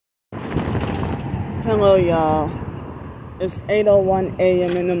Hello, y'all. It's 8:01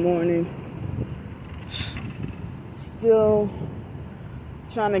 a.m. in the morning. Still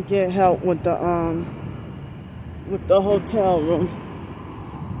trying to get help with the hotel room.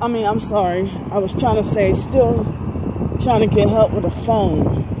 I'm sorry. I was trying to say still trying to get help with the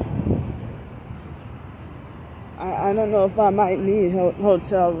phone. I don't know if I might need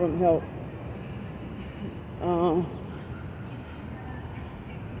hotel room help.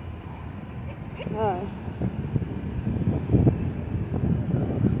 Hi.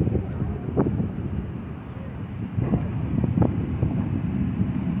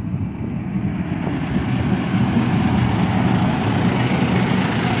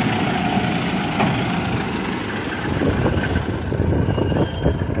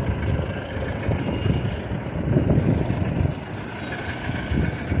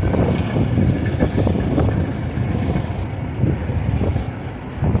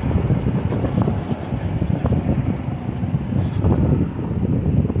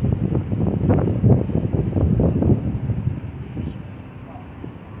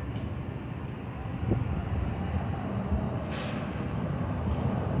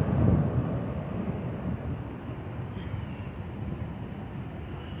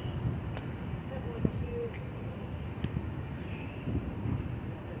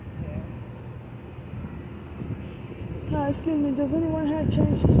 Hi, excuse me, does anyone have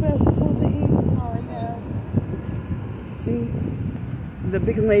change to spare for food to eat? Oh, no. See, the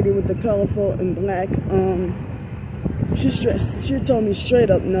big lady with the colorful and black, she told me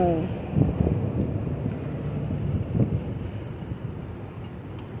straight up no.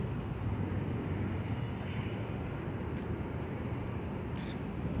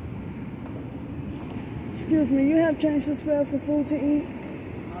 Excuse me, you have change to spare for food to eat? I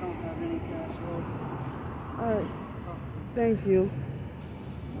don't have any cash left. Alright. Thank you.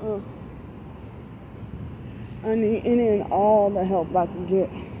 I need any and all the help I can get.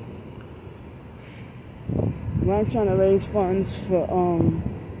 Well, I'm trying to raise funds for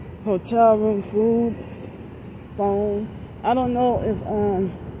hotel room, food, phone. I don't know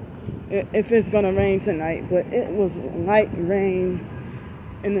if it's gonna rain tonight, but it was light rain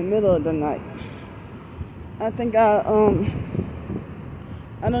in the middle of the night. I think I don't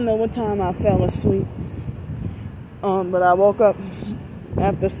know what time I fell asleep. But I woke up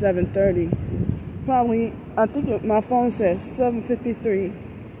after 7:30. Probably, I think my phone said 7:53.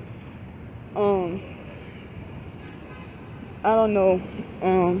 I don't know.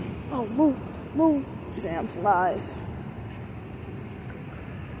 Oh, move. Damn flies.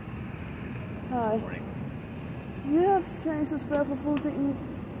 Hi. Morning. Do you have change to spare for food to eat?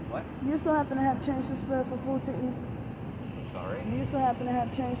 What? Do you still happen to have change to spare for food to eat? Sorry? Do you still happen to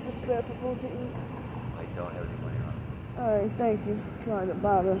have change to spare for food to eat? I don't have any money on. Alright, thank you. Sorry to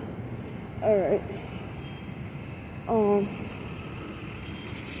bother. Alright.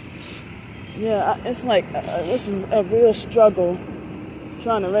 Yeah, it's like, this is a real struggle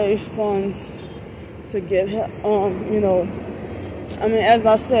trying to raise funds to get help, as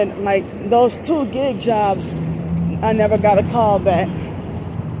I said, like, those 2 gig jobs, I never got a call back.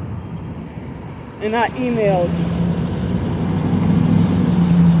 And I emailed.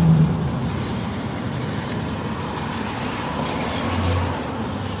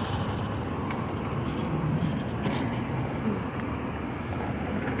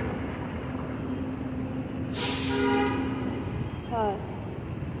 Hi.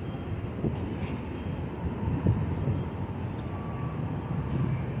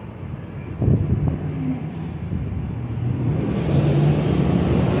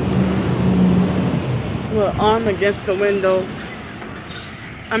 Well, arm against the window.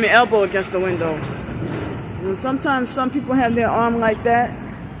 Elbow against the window. And sometimes some people have their arm like that.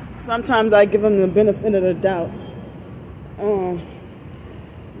 Sometimes I give them the benefit of the doubt.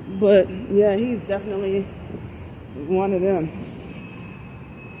 But yeah, he's definitely one of them.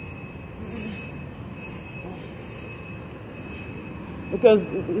 Because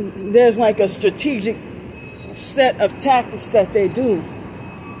there's like a strategic set of tactics that they do.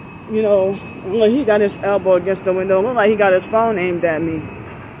 Look, he got his elbow against the window. Look like he got his phone aimed at me.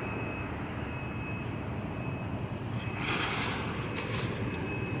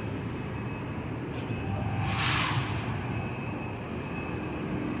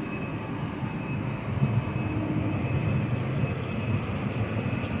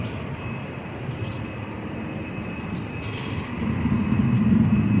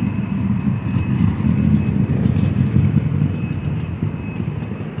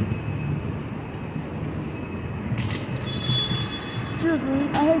 Excuse me,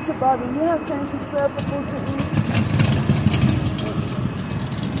 I hate to bother you. You have change to spare for food to eat?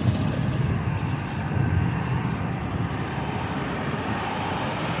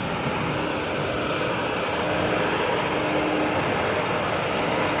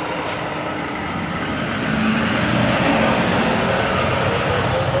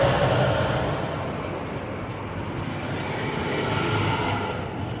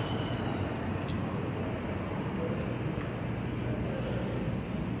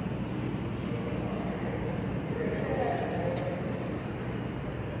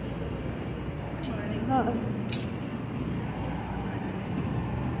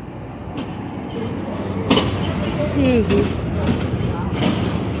 Excuse me.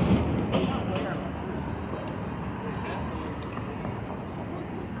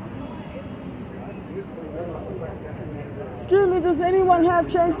 Excuse me, does anyone have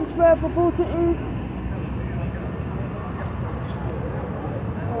change to spare for food to eat?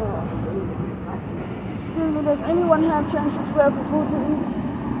 Excuse me, does anyone have change to spare for food to eat?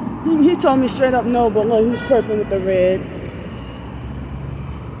 He told me straight up no, but look, he's purple with the red.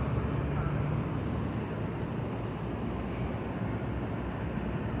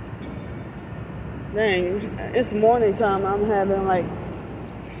 Dang, it's morning time. I'm having like,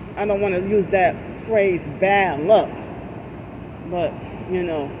 I don't want to use that phrase bad luck, but you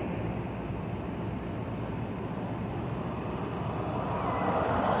know.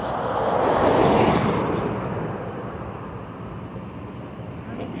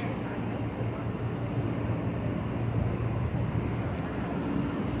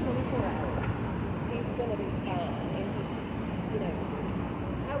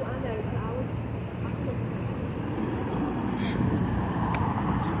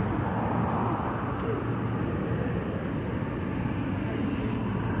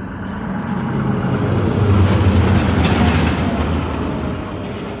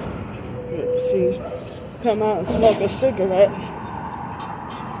 She come out and smoke a cigarette.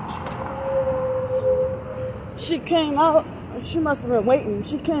 She came out, she must have been waiting.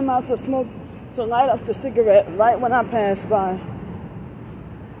 She came out to light up the cigarette right when I passed by.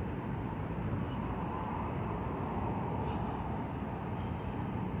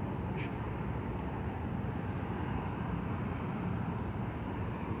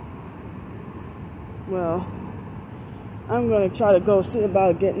 Well, I'm going to try to go see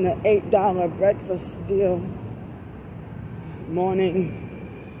about getting an $8 breakfast deal. Morning,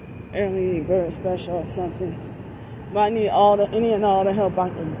 early bird special or something. But I need any and all the help I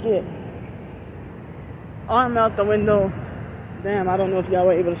can get. Arm out the window. Damn, I don't know if y'all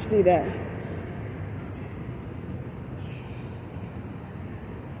were able to see that.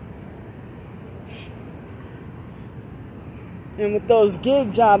 And with those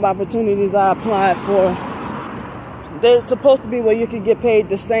gig job opportunities I applied for, they're supposed to be where you can get paid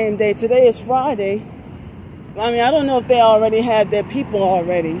the same day. Today is Friday. I mean, I don't know if they already had their people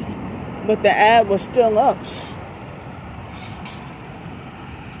already, but the ad was still up.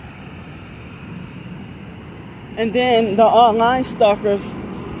 And then the online stalkers,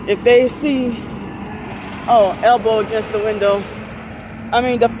 if they see, elbow against the window. I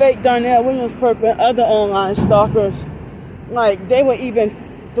mean, the fake Darnell Williams perp and other online stalkers, like, they were even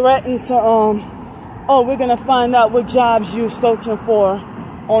threatened to, we're going to find out what jobs you're searching for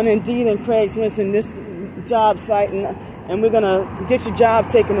on Indeed and Craigslist and this job site, and we're going to get your job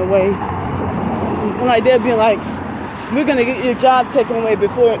taken away. Like, they'll be like, we're going to get your job taken away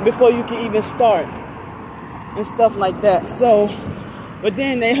before you can even start. And stuff like that. So, but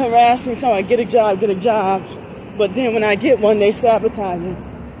then they harass me, talking about get a job. But then when I get one, they sabotage it.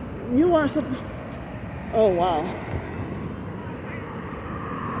 You weren't supposed. Oh wow.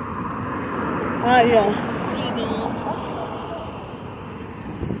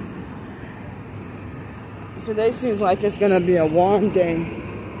 Today seems like it's gonna be a warm day.